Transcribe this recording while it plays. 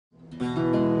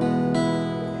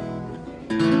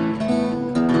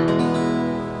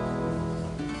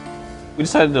We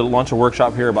decided to launch a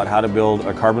workshop here about how to build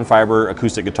a carbon fiber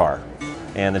acoustic guitar.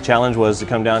 And the challenge was to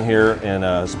come down here in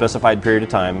a specified period of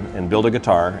time and build a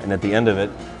guitar, and at the end of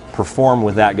it, perform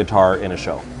with that guitar in a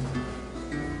show.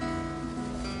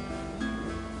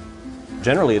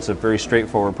 Generally, it's a very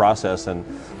straightforward process, and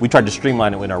we tried to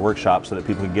streamline it in our workshop so that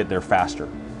people could get there faster.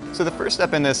 So the first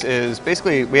step in this is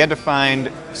basically we had to find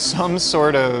some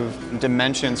sort of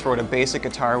dimensions for what a basic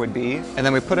guitar would be, and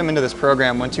then we put them into this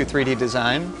program, 123D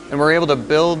Design, and we're able to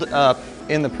build up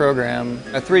in the program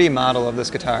a 3D model of this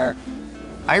guitar.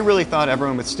 I really thought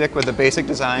everyone would stick with the basic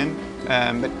design,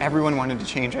 but everyone wanted to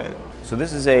change it. So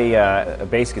this is a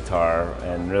bass guitar,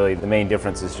 and really the main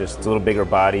difference is just it's a little bigger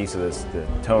body, so the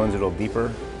tone's a little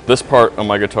deeper. This part of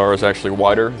my guitar is actually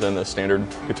wider than the standard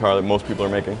guitar that most people are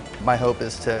making. My hope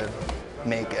is to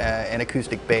make an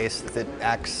acoustic bass that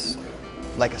acts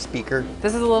like a speaker.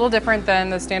 This is a little different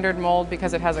than the standard mold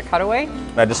because it has a cutaway.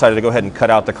 I decided to go ahead and cut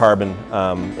out the carbon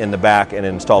in the back and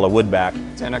install a wood back.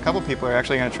 And a couple people are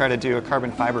actually going to try to do a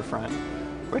carbon fiber front,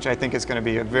 which I think is going to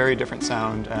be a very different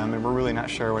sound, and we're really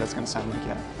not sure what it's going to sound like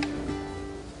yet.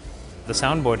 The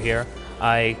soundboard here,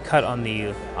 I cut on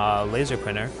the laser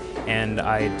printer, and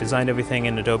I designed everything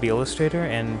in Adobe Illustrator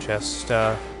and just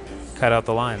cut out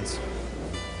the lines.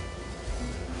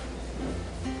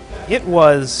 It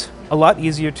was a lot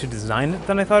easier to design it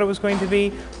than I thought it was going to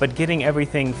be, but getting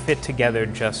everything fit together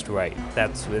just right.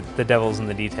 That's the devil's in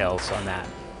the details on that.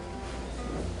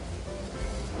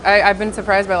 I've been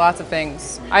surprised by lots of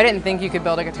things. I didn't think you could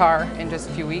build a guitar in just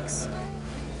a few weeks.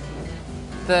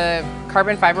 The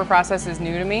carbon fiber process is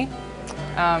new to me,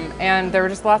 and there were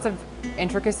just lots of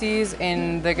intricacies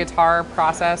in the guitar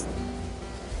process.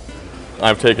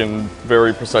 I've taken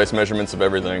very precise measurements of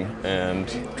everything and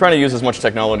trying to use as much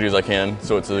technology as I can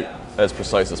so it's as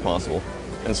precise as possible.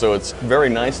 And so it's very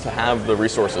nice to have the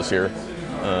resources here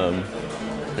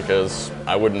because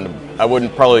I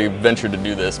wouldn't probably venture to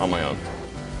do this on my own.